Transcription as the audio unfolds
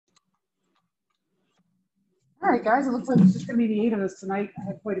All right, guys, it looks like it's just going to be the 8 of us tonight. I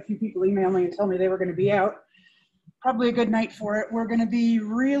had quite a few people email me and tell me they were going to be out. Probably a good night for it. We're going to be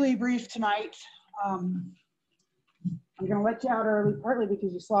really brief tonight. I'm going to let you out early, partly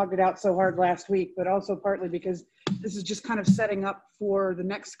because you slogged it out so hard last week, but also partly because this is just kind of setting up for the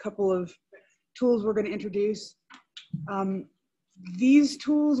next couple of tools we're going to introduce. These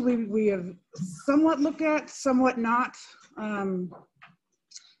tools we have somewhat looked at, somewhat not.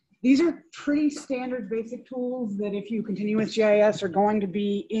 These are pretty standard basic tools that if you continue with GIS are going to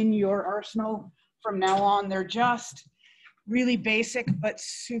be in your arsenal from now on. They're just really basic, but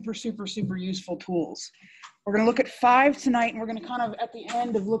super, super, super useful tools. We're going to look at 5 tonight, and we're going to kind of, at the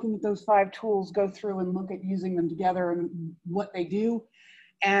end of looking at those 5 tools, go through and look at using them together and what they do.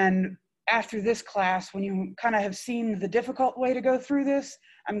 And after this class, when you kind of have seen the difficult way to go through this,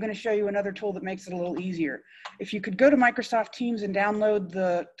 I'm going to show you another tool that makes it a little easier. If you could go to Microsoft Teams and download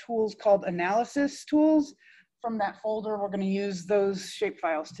the tools called Analysis Tools from that folder, we're going to use those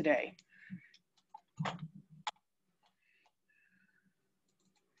shapefiles today.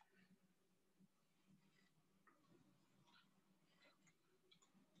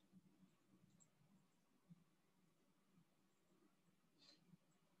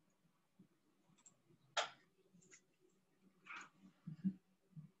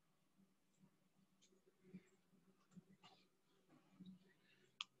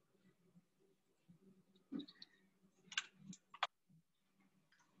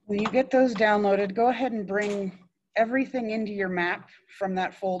 When you get those downloaded, go ahead and bring everything into your map from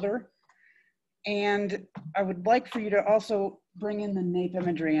that folder. And I would like for you to also bring in the NAIP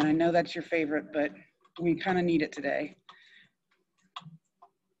imagery. And I know that's your favorite, but we kind of need it today.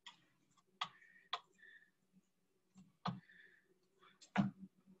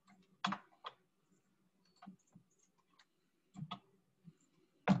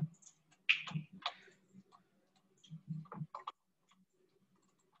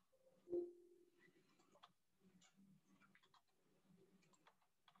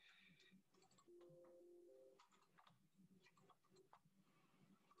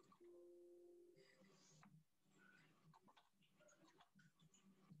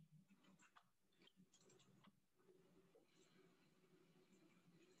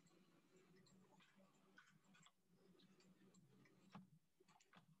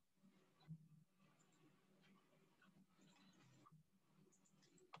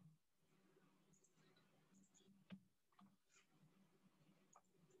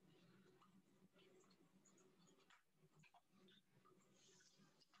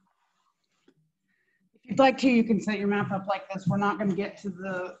 If you'd like to, you can set your map up like this. We're not going to get to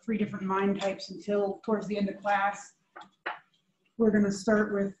the 3 different mine types until towards the end of class. We're going to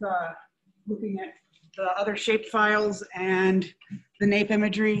start with looking at the other shape files and the NAIP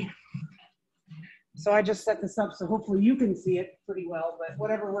imagery. So I just set this up so hopefully you can see it pretty well, but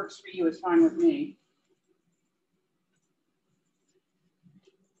whatever works for you is fine with me.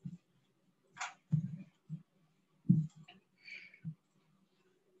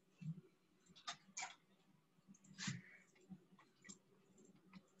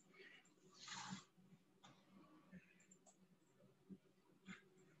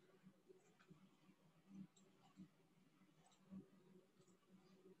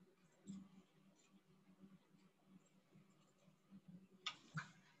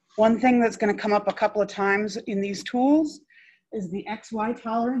 One thing that's going to come up a couple of times in these tools is the XY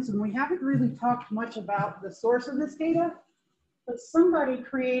tolerance, and we haven't really talked much about the source of this data, but somebody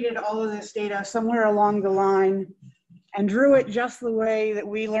created all of this data somewhere along the line and drew it just the way that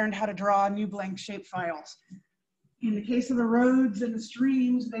we learned how to draw new blank shape files. In the case of the roads and the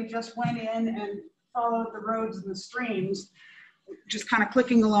streams, they just went in and followed the roads and the streams, just kind of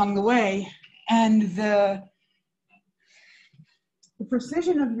clicking along the way, and the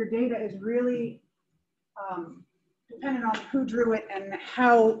precision of your data is really dependent on who drew it and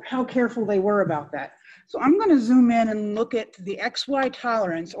how careful they were about that. So I'm going to zoom in and look at the XY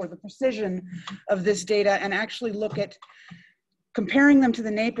tolerance or the precision of this data and actually look at comparing them to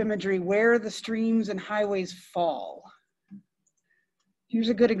the NAIP imagery where the streams and highways fall. Here's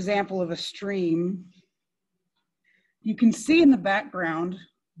a good example of a stream. You can see in the background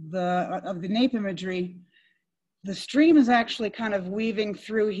of the NAIP imagery, the stream is actually kind of weaving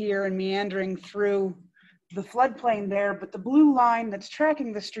through here and meandering through the floodplain there, but the blue line that's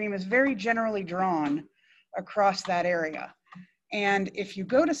tracking the stream is very generally drawn across that area. And if you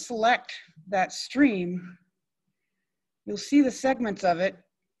go to select that stream, you'll see the segments of it.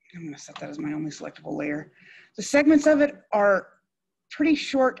 I'm going to set that as my only selectable layer. The segments of it are pretty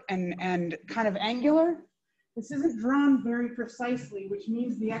short and kind of angular. This isn't drawn very precisely, which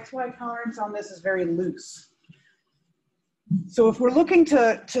means the XY tolerance on this is very loose. So if we're looking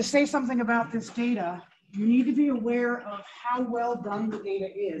to say something about this data, you need to be aware of how well done the data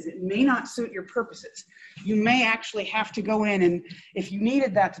is. It may not suit your purposes. You may actually have to go in, and if you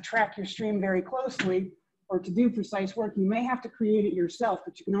needed that to track your stream very closely or to do precise work, you may have to create it yourself,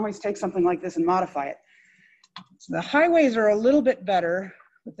 but you can always take something like this and modify it. So the highways are a little bit better,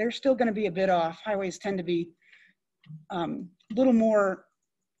 but they're still going to be a bit off. Highways tend to be a little more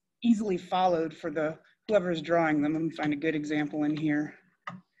easily followed for the whoever's drawing them. Let me find a good example in here.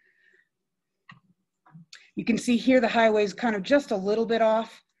 You can see here the highway's kind of just a little bit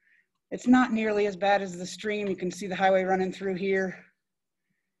off. It's not nearly as bad as the stream. You can see the highway running through here.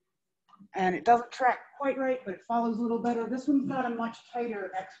 And it doesn't track quite right, but it follows a little better. This one's got a much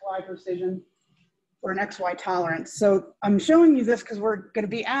tighter XY precision or an XY tolerance. So I'm showing you this because we're going to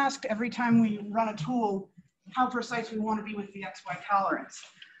be asked every time we run a tool how precise we want to be with the XY tolerance.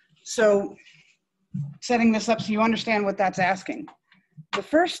 So setting this up so you understand what that's asking. The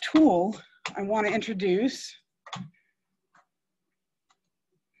first tool I want to introduce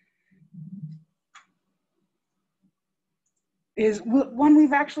is one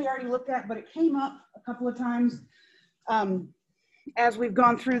we've actually already looked at, but it came up a couple of times as we've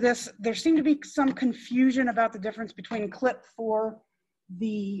gone through this. There seemed to be some confusion about the difference between clip for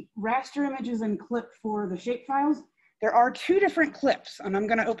the raster images and clip for the shapefiles. There are two different clips, and I'm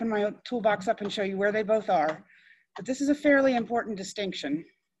going to open my toolbox up and show you where they both are. But this is a fairly important distinction.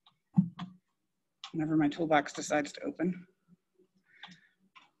 Whenever my toolbox decides to open,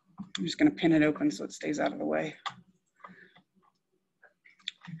 I'm just going to pin it open so it stays out of the way.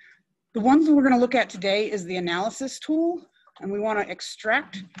 The ones we're going to look at today is the analysis tool, and we want to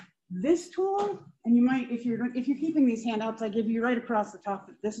extract this tool. And you might, if you're keeping these handouts I give you right across the top,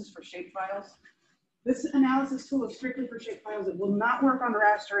 that this is for shapefiles. This analysis tool is strictly for shapefiles. It will not work on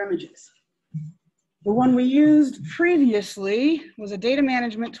raster images. The one we used previously was a data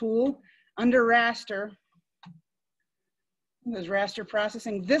management tool under raster. It was raster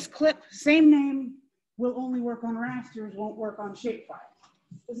processing. This clip, same name, will only work on rasters, won't work on shapefiles.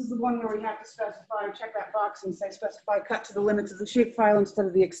 This is the one where we have to specify, check that box and say specify cut to the limits of the shapefile instead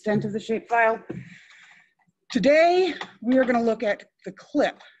of the extent of the shapefile. Today, we are going to look at the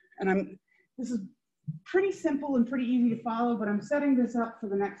clip. And this is pretty simple and pretty easy to follow, but I'm setting this up for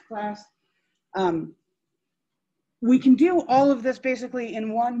the next class. We can do all of this basically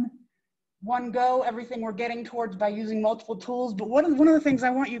in one go, everything we're getting towards by using multiple tools. But one of the things I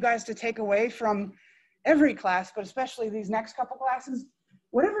want you guys to take away from every class, but especially these next couple classes,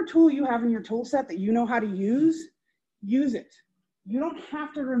 whatever tool you have in your tool set that you know how to use it. You don't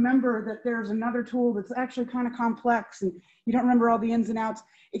have to remember that there's another tool that's actually kind of complex and you don't remember all the ins and outs.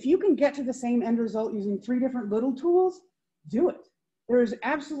 If you can get to the same end result using 3 different little tools, do it. There is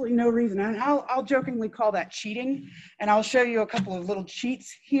absolutely no reason, and I'll jokingly call that cheating, and I'll show you a couple of little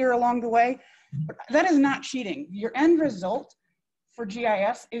cheats here along the way. But that is not cheating. Your end result for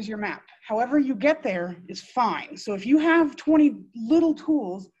GIS is your map. However you get there is fine. So if you have 20 little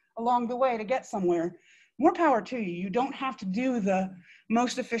tools along the way to get somewhere, more power to you. You don't have to do the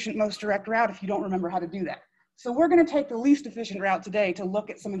most efficient, most direct route if you don't remember how to do that. So we're going to take the least efficient route today to look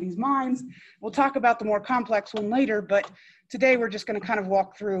at some of these mines. We'll talk about the more complex one later, but today we're just going to kind of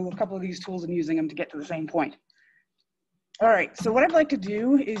walk through a couple of these tools and using them to get to the same point. All right, so what I'd like to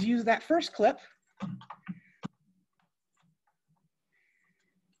do is use that first clip.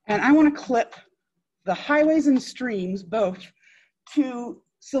 And I want to clip the highways and streams both to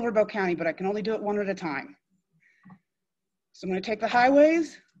Silver Bow County, but I can only do it one at a time. So I'm going to take the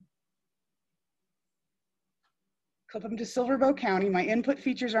highways, clip them to Silver Bow County. My input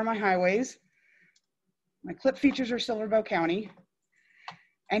features are my highways. My clip features are Silver Bow County.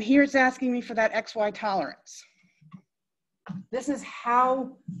 And here it's asking me for that XY tolerance. This is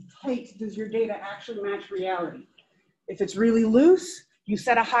how tight does your data actually match reality. If it's really loose, you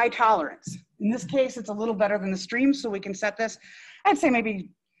set a high tolerance. In this case, it's a little better than the stream, so we can set this. I'd say maybe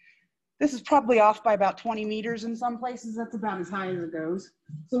this is probably off by about 20 meters in some places. That's about as high as it goes.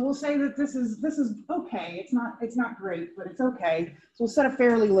 So we'll say that this is okay. It's not great, but it's okay. So we'll set a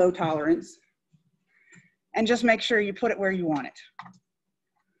fairly low tolerance and just make sure you put it where you want it.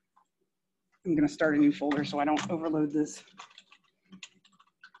 I'm going to start a new folder so I don't overload this.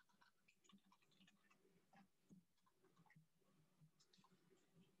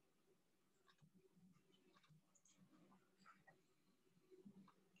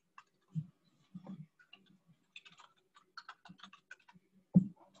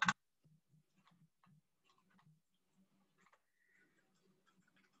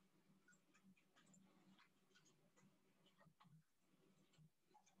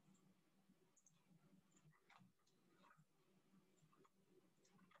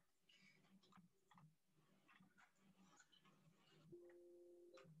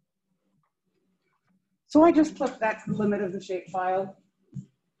 So I just put that's the limit of the shapefile.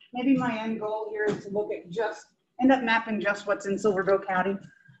 Maybe my end goal here is to look at end up mapping just what's in Silver Bow County.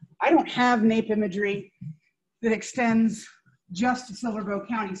 I don't have NAPE imagery that extends just to Silver Bow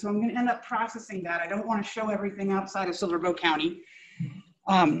County, so I'm going to end up processing that. I don't want to show everything outside of Silver Bow County.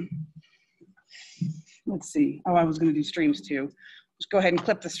 Let's see. Oh, I was going to do streams too. Just go ahead and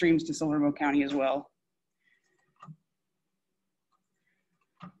clip the streams to Silver Bow County as well.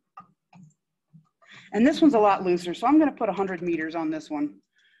 And this one's a lot looser, so I'm going to put 100 meters on this one.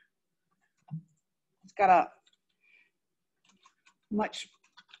 It's got a much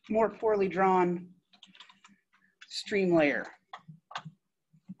more poorly drawn stream layer.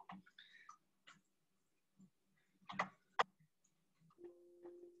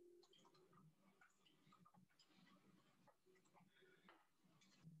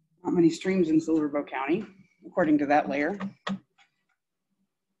 Not many streams in Silver Bow County, according to that layer.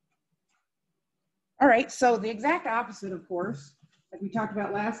 All right, so the exact opposite, of course, like we talked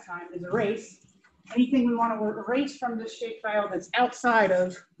about last time, is erase. Anything we want to erase from this shapefile that's outside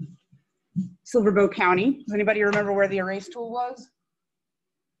of Silver Bow County. Does anybody remember where the erase tool was?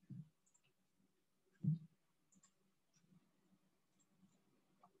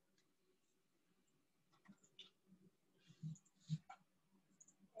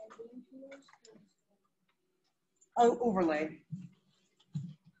 Oh, overlay.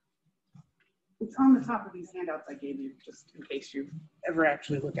 It's on the top of these handouts I gave you, just in case you ever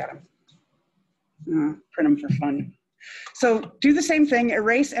actually look at them. Print them for fun. So do the same thing,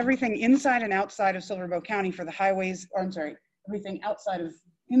 erase everything inside and outside of Silver Bow County for the highways, or I'm sorry, everything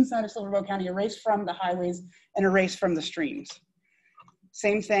inside of Silver Bow County, erase from the highways and erase from the streams.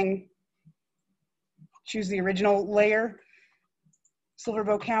 Same thing, choose the original layer, Silver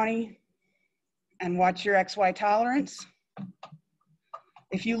Bow County, and watch your XY tolerance.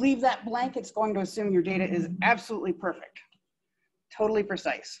 If you leave that blank, it's going to assume your data is absolutely perfect, totally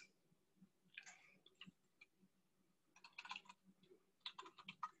precise.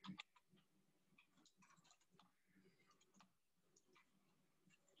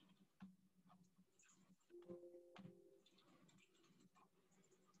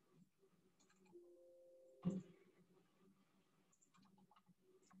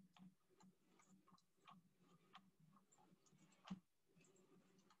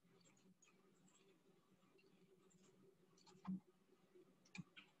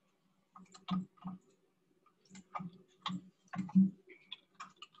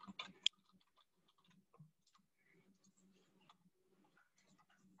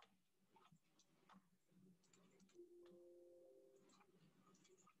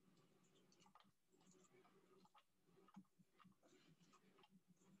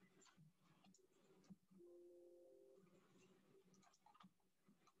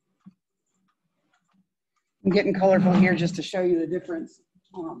 I'm getting colorful here just to show you the difference.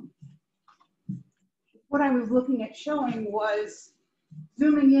 What I was looking at showing was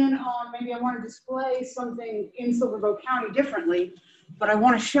zooming in on, maybe I want to display something in Silver Bow County differently, but I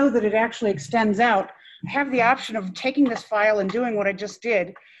want to show that it actually extends out. I have the option of taking this file and doing what I just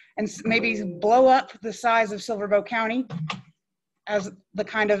did and maybe blow up the size of Silver Bow County as the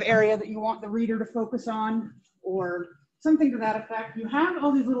kind of area that you want the reader to focus on, or something to that effect. You have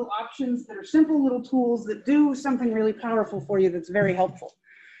all these little options that are simple little tools that do something really powerful for you that's very helpful.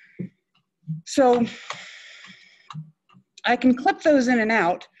 So I can clip those in and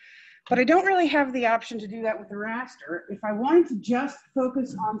out, but I don't really have the option to do that with the raster. If I wanted to just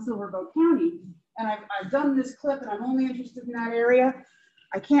focus on Silver Bow County, and I've done this clip and I'm only interested in that area,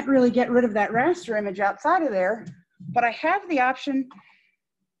 I can't really get rid of that raster image outside of there, but I have the option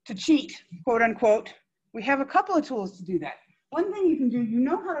to cheat, quote unquote. We have a couple of tools to do that. One thing you can do, you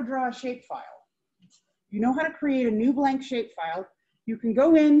know how to draw a shapefile. You know how to create a new blank shapefile. You can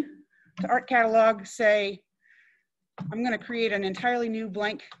go in to Art Catalog, say, I'm going to create an entirely new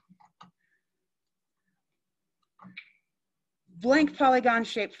blank polygon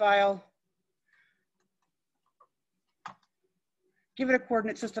shapefile. Give it a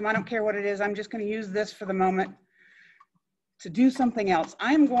coordinate system. I don't care what it is. I'm just going to use this for the moment to do something else.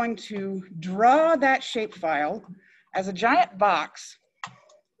 I'm going to draw that shapefile as a giant box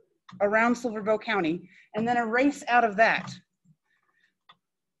around Silver Bow County and then erase out of that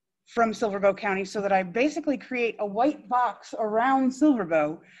from Silver Bow County so that I basically create a white box around Silver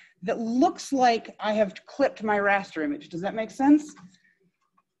Bow that looks like I have clipped my raster image. Does that make sense?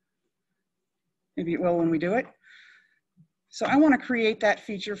 Maybe it will when we do it. So I want to create that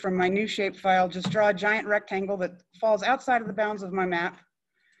feature from my new shapefile, just draw a giant rectangle that falls outside of the bounds of my map.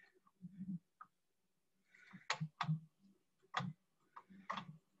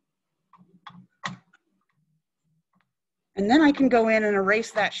 And then I can go in and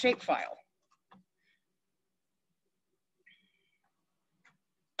erase that shapefile.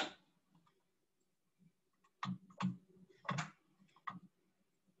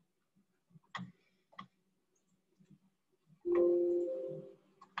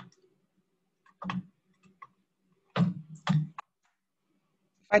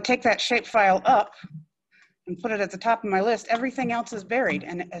 If I take that shapefile up and put it at the top of my list, everything else is buried.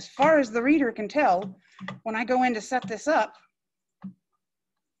 And as far as the reader can tell, when I go in to set this up,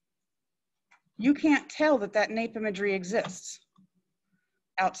 you can't tell that that nape imagery exists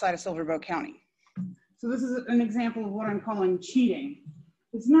outside of Silver County. So this is an example of what I'm calling cheating.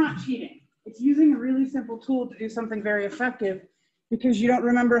 It's not cheating. It's using a really simple tool to do something very effective because you don't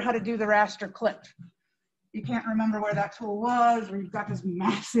remember how to do the raster clip. You can't remember where that tool was, or you've got this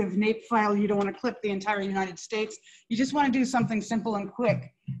massive nape file you don't want to clip the entire United States. You just want to do something simple and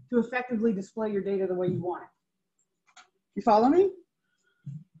quick to effectively display your data the way you want it. You follow me?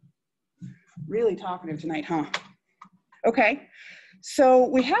 Really talkative tonight, huh? Okay, so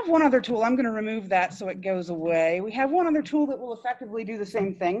we have one other tool. I'm going to remove that so it goes away. We have one other tool that will effectively do the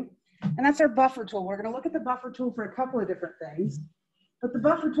same thing, and that's our buffer tool. We're going to look at the buffer tool for a couple of different things. But the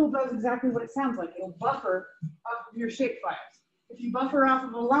buffer tool does exactly what it sounds like. It'll buffer off of your shapefiles. If you buffer off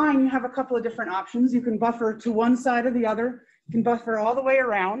of a line, you have a couple of different options. You can buffer to one side or the other. You can buffer all the way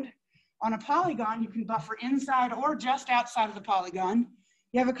around. On a polygon, you can buffer inside or just outside of the polygon.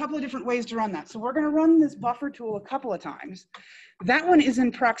 You have a couple of different ways to run that. So we're going to run this buffer tool a couple of times. That one is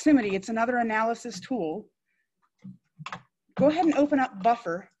in proximity. It's another analysis tool. Go ahead and open up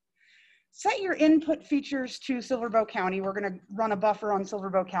buffer. Set your input features to Silver County. We're going to run a buffer on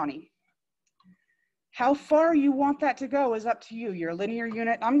Silver County. How far you want that to go is up to you. Your linear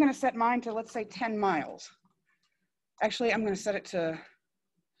unit, I'm going to set mine to, let's say, 10 miles. Actually, I'm going to set it to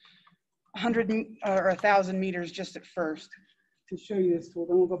 100 or 1,000 meters just at first to show you this tool.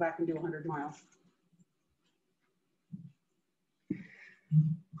 Then we'll go back and do 100 miles.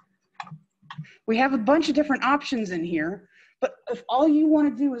 We have a bunch of different options in here. But if all you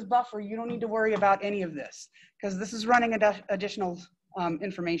want to do is buffer, you don't need to worry about any of this because this is running additional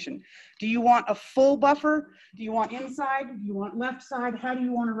information. Do you want a full buffer? Do you want inside? Do you want left side? How do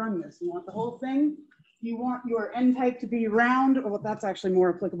you want to run this? You want the whole thing? Do you want your end type to be round? Or that's actually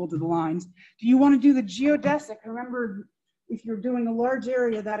more applicable to the lines. Do you want to do the geodesic? Remember, if you're doing a large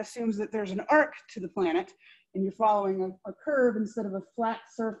area, that assumes that there's an arc to the planet and you're following a curve instead of a flat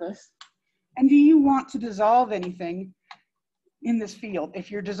surface. And do you want to dissolve anything in this field? If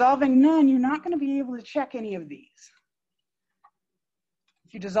you're dissolving none, you're not going to be able to check any of these.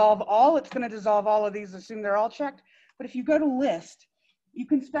 If you dissolve all, it's going to dissolve all of these, assume they're all checked. But if you go to list, you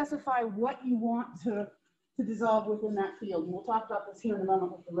can specify what you want to dissolve within that field. And we'll talk about this here in a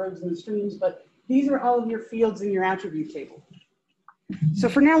moment with the roads and the streams, but these are all of your fields in your attribute table. So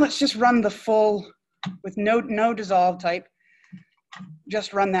for now, let's just run the full with no dissolve type.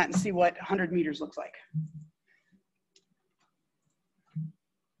 Just run that and see what 100 meters looks like.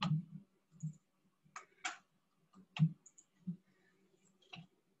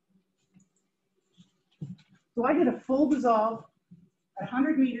 So I did a full dissolve at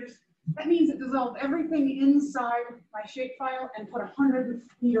 100 meters. That means it dissolved everything inside my shapefile and put a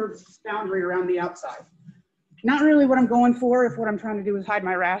 100-meter boundary around the outside. Not really what I'm going for if what I'm trying to do is hide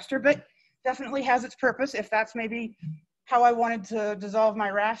my raster, but definitely has its purpose if that's maybe how I wanted to dissolve my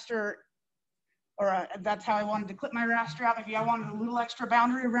raster, or that's how I wanted to clip my raster out. Maybe I wanted a little extra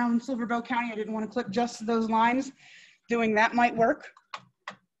boundary around Silver County. I didn't want to clip just those lines. Doing that might work.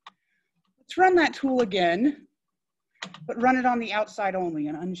 Let's run that tool again, but run it on the outside only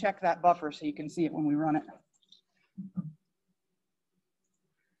and uncheck that buffer so you can see it when we run it.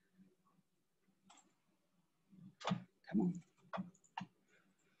 Come on.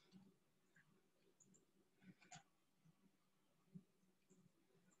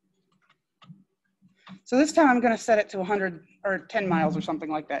 So this time I'm going to set it to 100 or 10 miles or something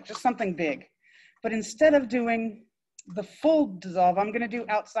like that, just something big. But instead of doing the full dissolve, I'm going to do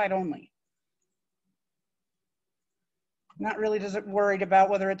outside only. Not really worried about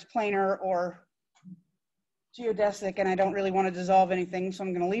whether it's planar or geodesic, and I don't really want to dissolve anything, so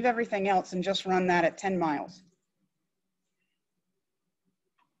I'm going to leave everything else and just run that at 10 miles.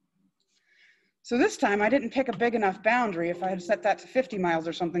 So this time I didn't pick a big enough boundary. If I had set that to 50 miles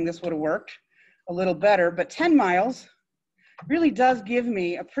or something, this would have worked a little better, but 10 miles really does give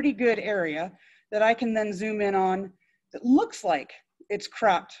me a pretty good area that I can then zoom in on that looks like it's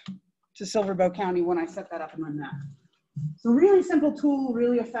cropped to Silver County when I set that up in my map. So really simple tool,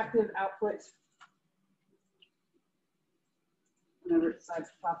 really effective output whenever it decides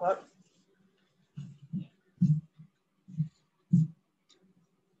to pop up.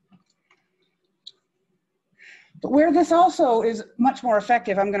 But where this also is much more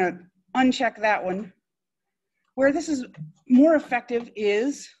effective, I'm going to uncheck that one. Where this is more effective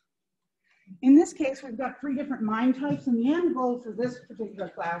is, in this case, we've got 3 different mine types, and the end goal for this particular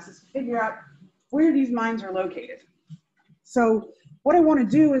class is to figure out where these mines are located. So what I want to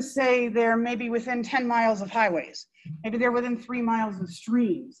do is say they're maybe within 10 miles of highways. Maybe they're within 3 miles of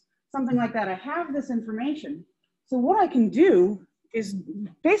streams, something like that. I have this information. So what I can do is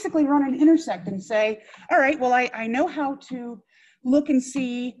basically run an intersect and say, all right, well, I know how to look and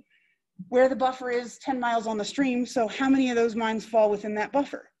see where the buffer is 10 miles on the stream, so how many of those mines fall within that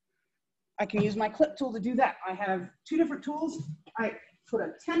buffer? I can use my clip tool to do that. I have 2 different tools. I put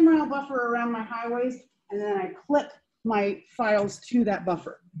a 10-mile buffer around my highways, and then I clip my files to that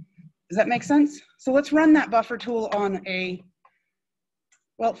buffer. Does that make sense? So let's run that buffer tool on a,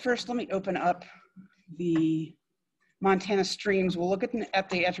 well, first let me open up the Montana streams. We'll look at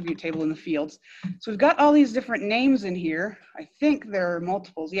the attribute table in the fields. So we've got all these different names in here. I think there are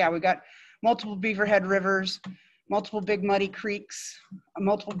multiples. Yeah, we've got multiple beaverhead rivers, multiple big muddy creeks,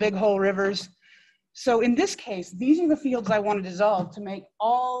 multiple big hole rivers. So in this case, these are the fields I want to dissolve to make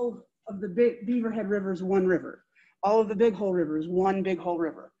all of the big beaverhead rivers one river, all of the big hole rivers one big hole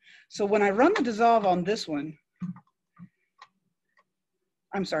river. So when I run the dissolve on this one,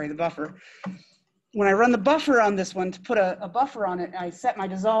 I'm sorry, the buffer. When I run the buffer on this one to put a buffer on it, and I set my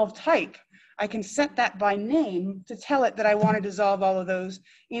dissolve type, I can set that by name to tell it that I want to dissolve all of those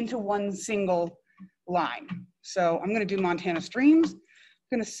into one single line. So I'm going to do Montana streams.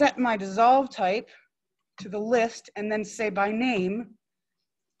 I'm going to set my dissolve type to the list and then say by name.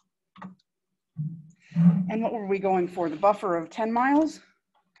 And what were we going for? The buffer of 10 miles?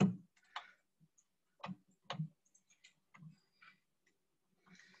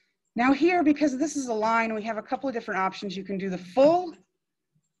 Now here, because this is a line, we have a couple of different options. You can do the full,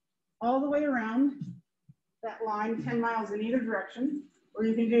 all the way around that line, 10 miles in either direction, or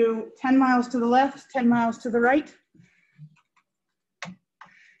you can do 10 miles to the left, 10 miles to the right.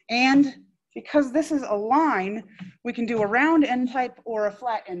 And because this is a line, we can do a round end type or a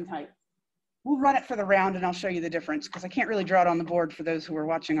flat end type. We'll run it for the round and I'll show you the difference because I can't really draw it on the board for those who are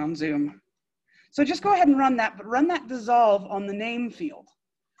watching on Zoom. So just go ahead and run that, but run that dissolve on the name field.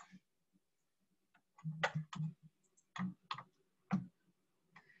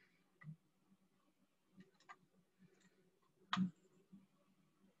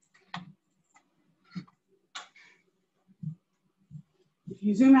 If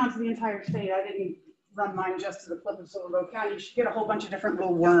you zoom out to the entire state, I didn't run mine just to the clip of Silver Bow County. You should get a whole bunch of different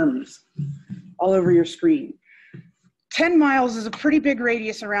little worms all over your screen. 10 miles is a pretty big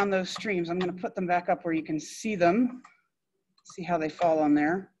radius around those streams. I'm going to put them back up where you can see them, see how they fall on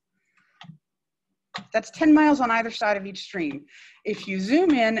there. That's 10 miles on either side of each stream. If you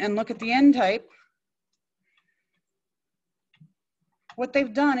zoom in and look at the end type, what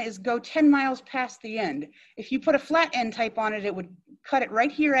they've done is go 10 miles past the end. If you put a flat end type on it, it would cut it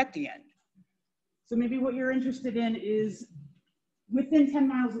right here at the end. So maybe what you're interested in is within 10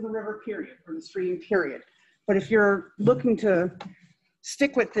 miles of the river, period, or the stream, period. But if you're looking to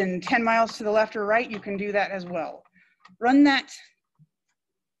stick within 10 miles to the left or right, you can do that as well. Run that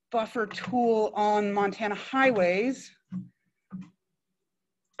buffer tool on Montana highways.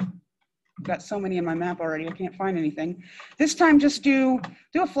 I've got so many in my map already, I can't find anything. This time just do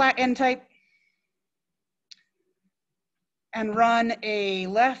a flat end type and run a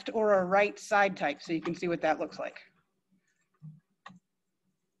left or a right side type so you can see what that looks like.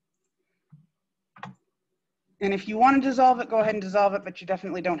 And if you want to dissolve it, go ahead and dissolve it, but you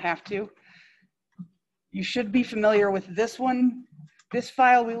definitely don't have to. You should be familiar with this one. This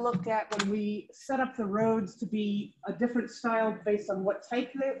file we looked at when we set up the roads to be a different style based on what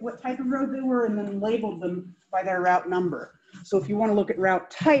type of road they were, and then labeled them by their route number. So if you want to look at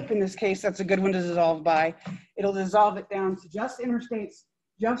route type in this case, that's a good one to dissolve by. It'll dissolve it down to just interstates,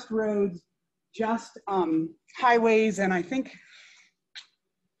 just roads, just highways, and I think,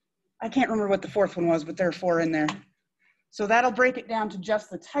 I can't remember what the fourth one was, but there are 4 in there. So that'll break it down to just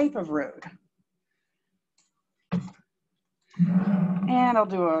the type of road. And I'll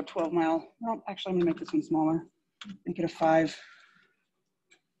do a 12 mile. Well, actually, I'm gonna make this one smaller. Make it a 5.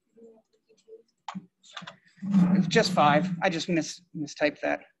 It's just 5. I just mistyped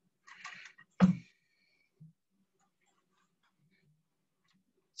that.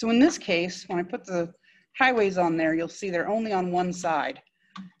 So in this case, when I put the highways on there, you'll see they're only on one side.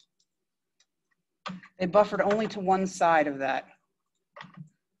 They buffered only to one side of that.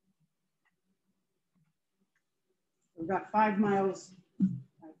 We've got 5 miles,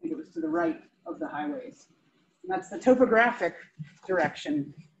 I think it was to the right of the highways. And that's the topographic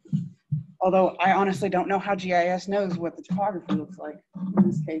direction Although I honestly don't know how GIS knows what the topography looks like in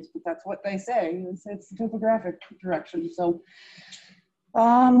this case, but that's what they say. It's the topographic direction. So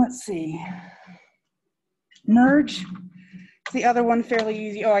let's see. Merge, the other one fairly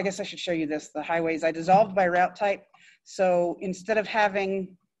easy. Oh, I guess I should show you this, the highways. I dissolved by route type. So instead of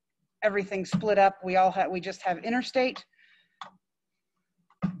having everything split up, we just have interstate,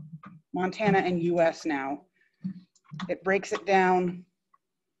 Montana, and US now. It breaks it down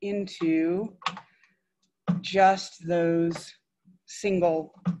into just those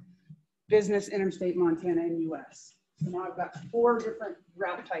single business, interstate, Montana, and US. So now I've got 4 different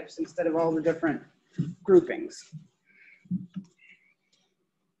route types instead of all the different groupings.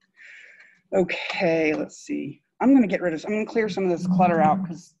 Okay, let's see. I'm going to clear some of this clutter out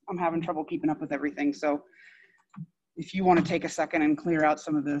because I'm having trouble keeping up with everything. So if you want to take a second and clear out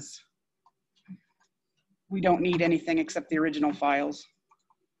some of this, we don't need anything except the original files.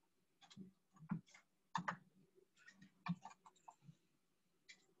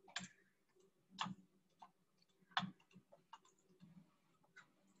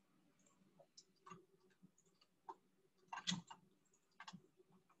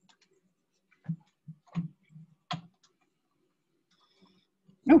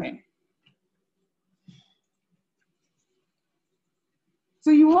 Okay. So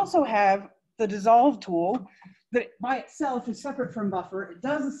you also have the dissolve tool that by itself is separate from buffer. It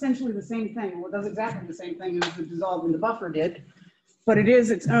does essentially the same thing. Well, it does exactly the same thing as the dissolve and the buffer did, but it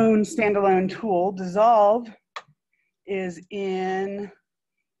is its own standalone tool. Dissolve is in,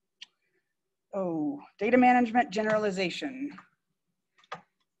 data management generalization.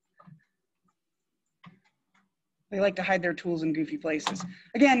 They like to hide their tools in goofy places.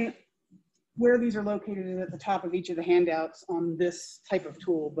 Again, where these are located is at the top of each of the handouts on this type of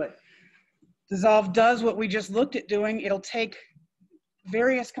tool, but Dissolve does what we just looked at doing. It'll take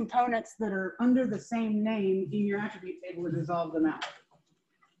various components that are under the same name in your attribute table and dissolve them out.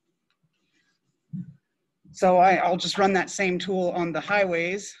 So I'll just run that same tool on the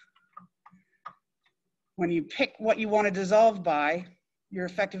highways. When you pick what you want to dissolve by, you're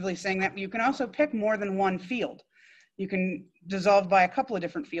effectively saying that you can also pick more than one field. You can dissolve by a couple of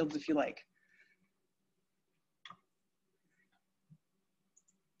different fields if you like.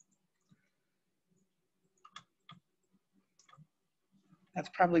 That's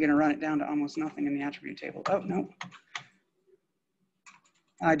probably going to run it down to almost nothing in the attribute table. Oh, no.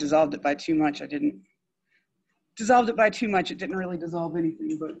 I dissolved it by too much. Dissolved it by too much. It didn't really dissolve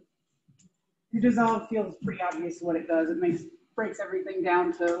anything, but the dissolve feels pretty obvious what it does. It breaks everything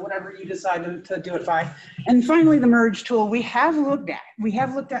down to whatever you decide to do it by. And finally, the merge tool we have looked at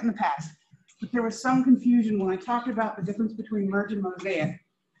in the past, but there was some confusion when I talked about the difference between merge and mosaic.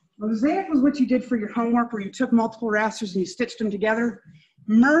 Mosaic was what you did for your homework where you took multiple rasters and you stitched them together.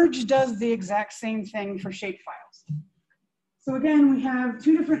 Merge does the exact same thing for shapefiles. So again, we have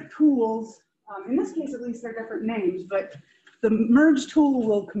 2 different tools. In this case, at least they're different names, but the merge tool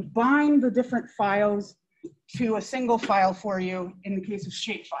will combine the different files to a single file for you in the case of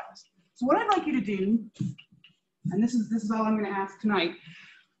shapefiles. So what I'd like you to do, and this is all I'm going to ask tonight,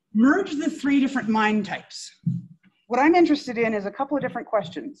 merge the 3 different mine types. What I'm interested in is a couple of different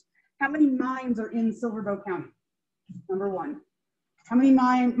questions. How many mines are in Silver Bow County? Number 1. How many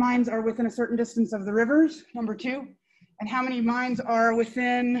mines are within a certain distance of the rivers? Number 2. And how many mines are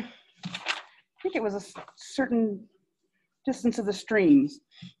within, I think it was a certain distance of the streams.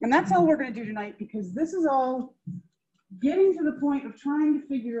 And that's all we're going to do tonight, because this is all getting to the point of trying to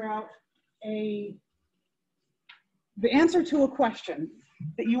figure out the answer to a question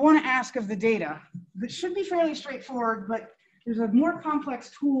that you want to ask of the data that should be fairly straightforward, but there's a more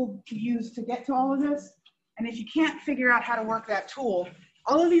complex tool to use to get to all of this. And if you can't figure out how to work that tool,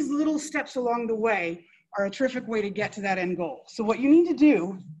 all of these little steps along the way are a terrific way to get to that end goal. So what you need to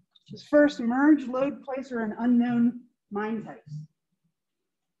do is first merge, load, placer, and unknown mine types.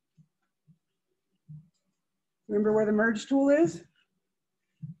 Remember where the merge tool is?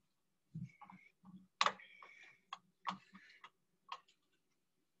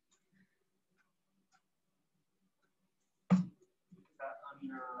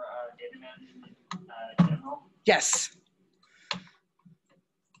 Data management general? Yes.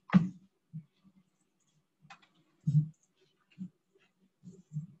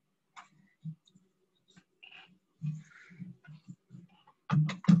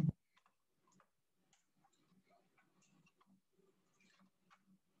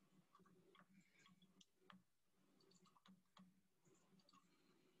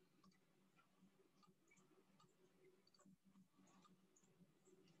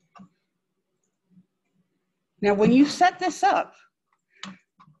 Now, when you set this up,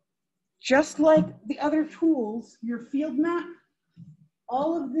 Just like the other tools, your field map,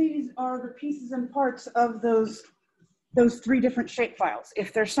 all of these are the pieces and parts of those 3 different shapefiles.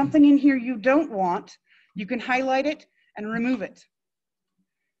 If there's something in here you don't want, you can highlight it and remove it.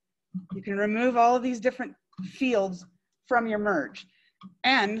 You can remove all of these different fields from your merge.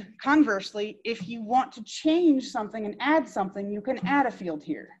 And conversely, if you want to change something and add something, you can add a field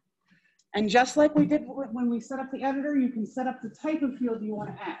here. And just like we did when we set up the editor, you can set up the type of field you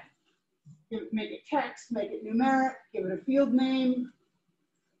want to add. Make it text, make it numeric, give it a field name,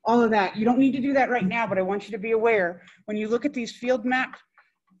 all of that. You don't need to do that right now, but I want you to be aware, when you look at these field map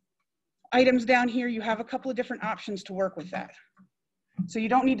items down here, you have a couple of different options to work with that. So you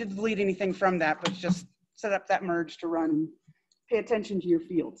don't need to delete anything from that, but just set up that merge to run and pay attention to your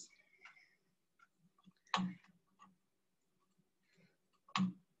fields.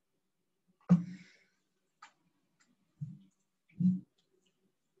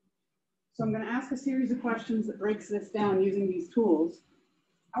 So I'm going to ask a series of questions that breaks this down using these tools.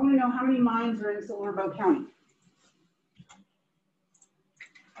 I want to know how many mines are in Silver Bow County.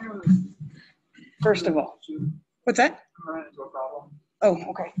 First of all, what's that? I'm running into a problem. Oh,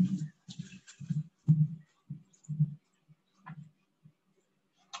 okay.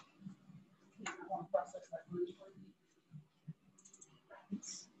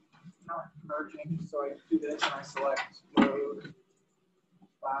 It's not merging, so I do this and I select load,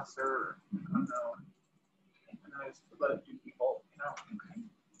 classer, unknown, and then I just let it do default, you know,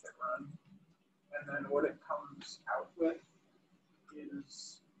 hit run. And then what it comes out with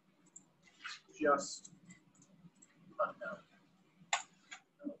is just unknown.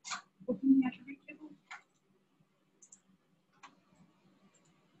 Open the attribute table.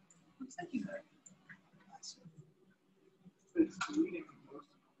 Looks like you got it. It's deleting most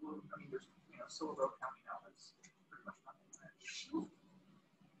of the load. I mean, there's, you know, Silver Bow County now, that's pretty much nothing there.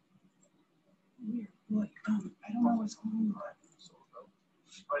 Weird. Like, I don't know what's going on. Silver Bow.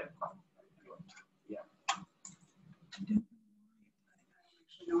 But yeah. I don't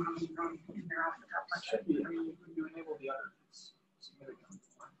actually know how many run in there off the top of my Should be. I mean, when you enable the other, it's significantly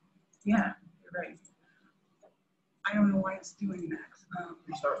more. Yeah, you're right. I don't know why it's doing that.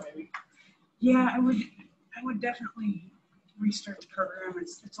 Restart maybe? Yeah, I would definitely restart the program.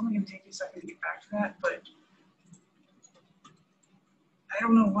 It's only going to take you a second to get back to that, but I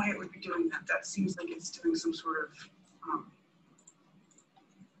don't know why it would be doing that. That seems like it's doing some sort of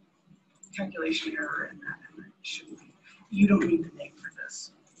calculation error in that, and it shouldn't be. You don't need the name for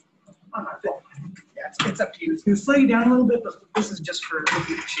this. Yeah, it's up to you. It's going to slow you down a little bit, but this is just for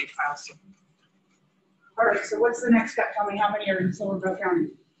looking at shape files. So. All right, so what's the next step? Tell me how many are in Silver Bow County?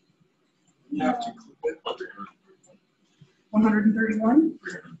 You have to click it. 131?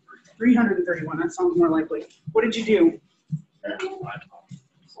 331, that sounds more likely. What did you do?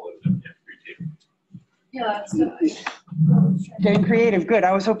 Yeah, that's good. Getting creative, good.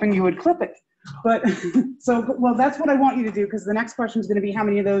 I was hoping you would clip it. But, well, that's what I want you to do, because the next question is going to be how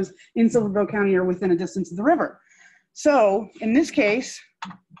many of those in Silver Bow County are within a distance of the river. So, in this case,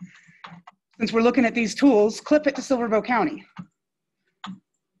 since we're looking at these tools, clip it to Silver Bow County.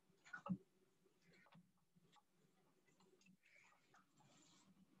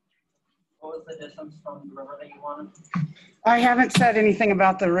 What was the distance from the river that you wanted? I haven't said anything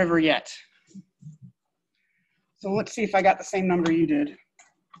about the river yet. So let's see if I got the same number you did.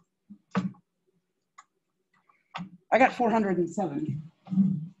 I got 407.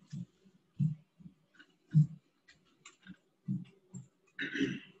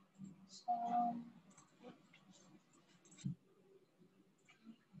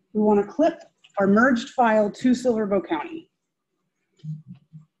 We want to clip our merged file to Silver Bow County.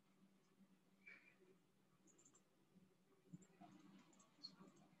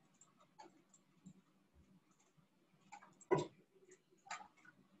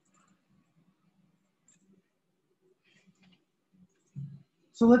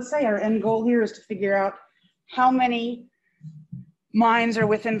 So let's say our end goal here is to figure out how many mines are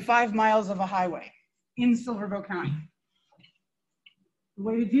within 5 miles of a highway in Silver Bow County. The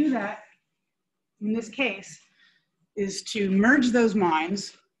way to do that, in this case, is to merge those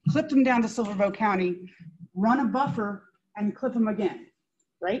mines, clip them down to Silver Bow County, run a buffer, and clip them again,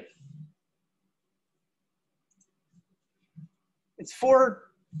 right? It's 4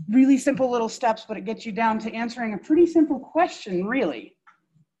 really simple little steps, but it gets you down to answering a pretty simple question, really.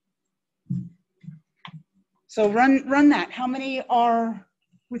 So run that. How many are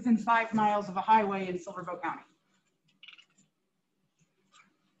within 5 miles of a highway in Silver Bow County?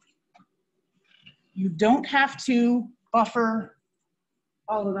 You don't have to buffer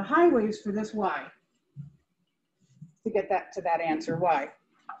all of the highways for this. Why? To get that to that answer, why?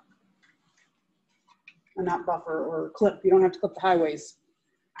 not buffer or clip. You don't have to clip the highways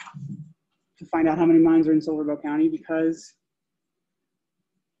to find out how many mines are in Silver Bow County, because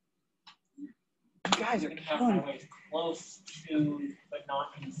you guys are You can have killing me. highways close to, but not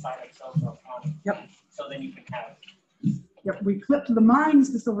inside of Silver County. Yep. So then you can have. Yep, we clipped the mines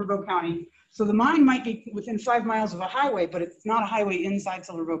to Silver Bow County. So the mine might be within 5 miles of a highway, but it's not a highway inside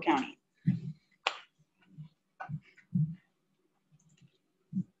Silver Bow County.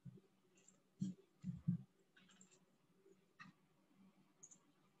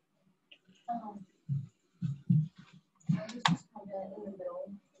 I was just kind of in the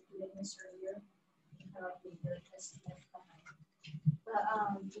middle of doing this earlier. I like being very testing it. But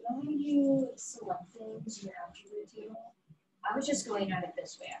you know when you select things in your attribute table? I was just going at it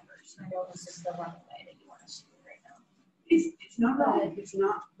this way at first. I know this is the wrong way that you want us to do it right now. It's not wrong. It's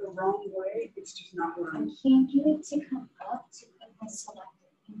not the wrong way. It's just not what I I'm. can't get it to come up to click my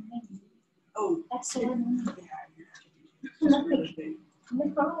selected menu. Oh, That's so annoying. yeah. It's really big.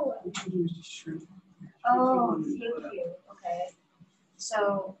 No. What you do is just shrink. Oh, thank you. Okay.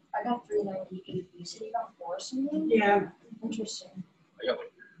 So I got 398. You said you got 4 something? Yeah, Interesting. I got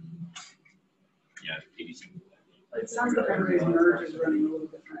like, yeah, 86. it sounds like everybody's merge is running a little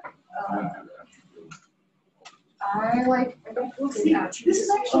different. I got Well, 3 see, attributes. this is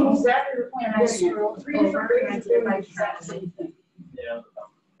actually exactly the point And I'm I getting at. scrolled 3 different over grades and doing did the my exact same thing. Yeah.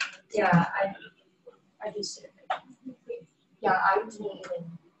 Yeah, I just did it. Yeah, I didn't even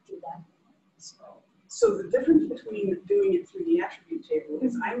do that. So the difference between doing it through the attribute table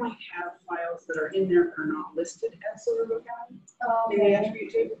is I might have files that are in there that are not listed as Silver Bow County in the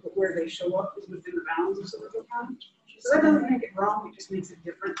attribute table, but where they show up is within the bounds of Silver Bow County. So that doesn't make it wrong, it just makes it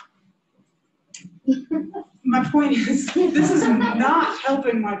different. My point is, this is not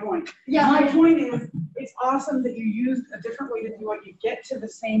helping my point. Yeah, My point is, it's awesome that you used a different way to do it. You get to the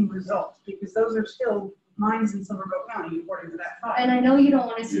same result, because those are still mines in Silver Bow County according to that file. and I know you don't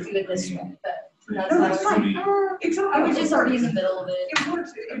want us to do it this way, but that's No, why I it's was fine. like, It's okay. I was just already in the middle of it. It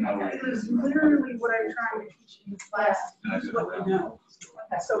works. It is literally what I'm trying to teach you in class. Use what we know.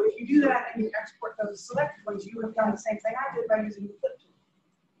 Okay. So if you do that and you export those selected ones, you have done the same thing I did by using the flip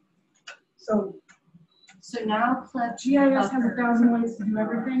tool. So So now clip GIS has 1,000 ways to do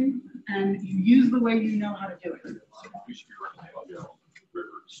everything, and you use the way you know how to do it. We should be running like, you know,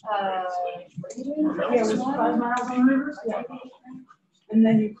 rivers. what are you doing? Yeah, it was 5 miles on the rivers. Yeah. And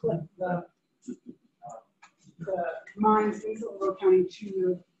then you clip the mines in Silver Bow County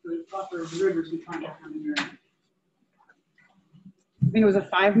to the buffer of the rivers and find out how many are in it. I think it was a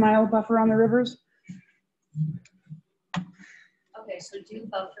 5 mile buffer on the rivers. Okay, so do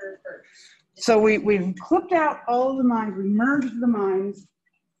buffer first. So we've clipped out all of the mines, we merged the mines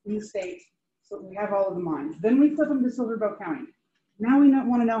in the state, so we have all of the mines. Then we clip them to Silver Bow County. Now we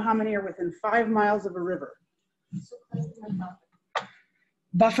want to know how many are within 5 miles of a river. So clip and then buffer.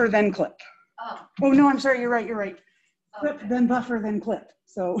 Buffer, then clip. Oh, Oh, no, I'm sorry, you're right, you're right. Clip, okay. then buffer, then clip,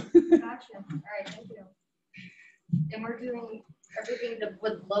 so. Gotcha. All right, thank you. And we're doing everything that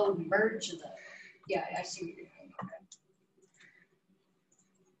would load merge the. Yeah, I see what you're doing. Okay.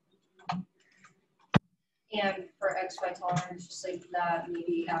 And for XY tolerance, just like that,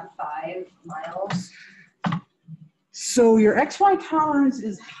 maybe at 5 miles. So your XY tolerance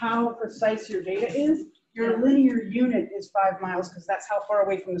is how precise your data is. Your linear unit is 5 miles because that's how far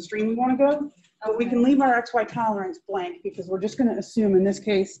away from the stream we want to go. But we can leave our XY tolerance blank because we're just going to assume in this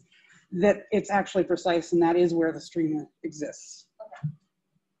case that it's actually precise and that is where the stream exists. Okay.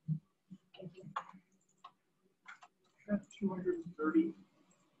 Thank you. That's 230.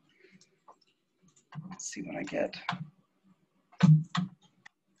 Let's see what I get.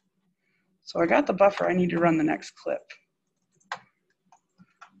 So I got the buffer. I need to run the next clip.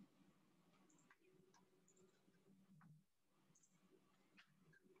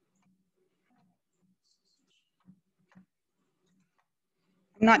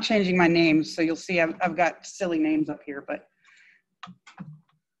 I'm not changing my names, so you'll see I've got silly names up here, but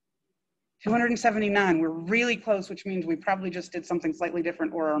 279, we're really close, which means we probably just did something slightly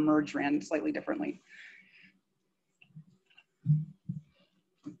different or our merge ran slightly differently.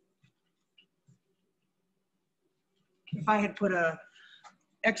 If I had put a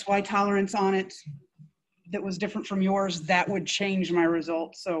XY tolerance on it that was different from yours, that would change my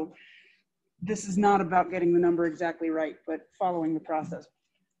result. So this is not about getting the number exactly right, but following the process.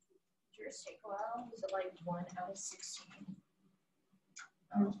 Yours take a while? Was it like 1 out of 16?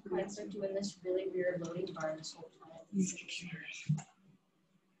 Mine's been doing this really weird loading bar this whole time.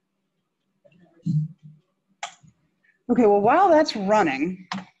 Okay, well, while that's running,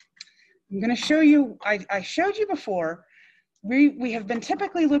 I'm going to show you, I showed you before we have been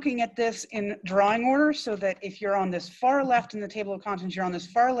typically looking at this in drawing order so that if you're on this far left in the table of contents, you're on this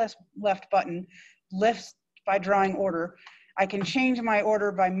far left button, lifts by drawing order. I can change my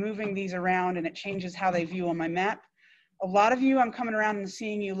order by moving these around and it changes how they view on my map. A lot of you, I'm coming around and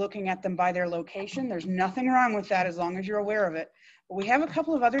seeing you looking at them by their location. There's nothing wrong with that as long as you're aware of it. But we have a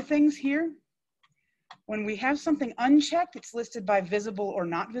couple of other things here. When we have something unchecked, it's listed by visible or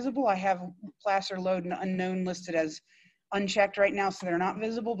not visible. I have placer, load, and unknown listed as unchecked right now, so they're not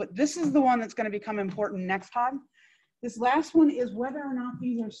visible. But this is the one that's going to become important next time. This last one is whether or not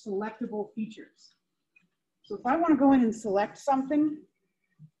these are selectable features. So if I want to go in and select something,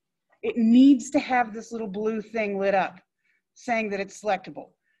 it needs to have this little blue thing lit up saying that it's selectable.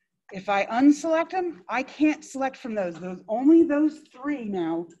 If I unselect them, I can't select from those. Only those 3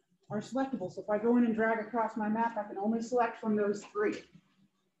 now are selectable. So if I go in and drag across my map, I can only select from those 3.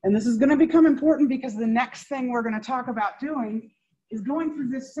 And this is going to become important because the next thing we're going to talk about doing is going through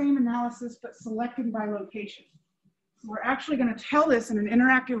this same analysis, but selecting by location. So we're actually going to tell this in an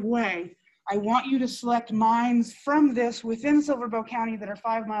interactive way. I want you to select mines from this within Silver Bow County that are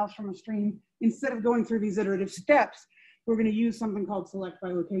 5 miles from a stream. Instead of going through these iterative steps, we're going to use something called select by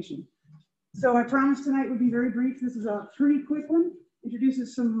location. So I promised tonight would be very brief. This is a pretty quick one.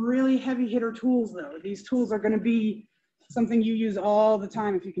 Introduces some really heavy hitter tools though. These tools are going to be something you use all the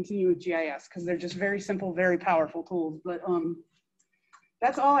time if you continue with GIS because they're just very simple, very powerful tools. But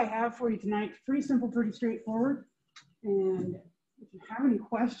that's all I have for you tonight. Pretty simple, pretty straightforward. And if you have any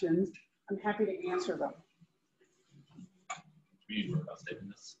questions, I'm happy to answer them. We need to work on saving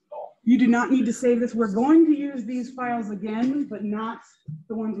this at all. You do not need to save this. We're going to use these files again, but not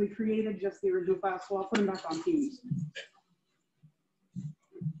the ones we created, just the original files. So I'll put them back on Teams.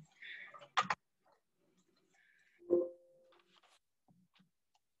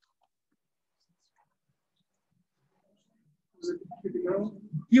 Is it good to go?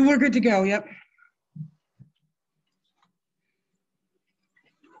 You were good to go, yep.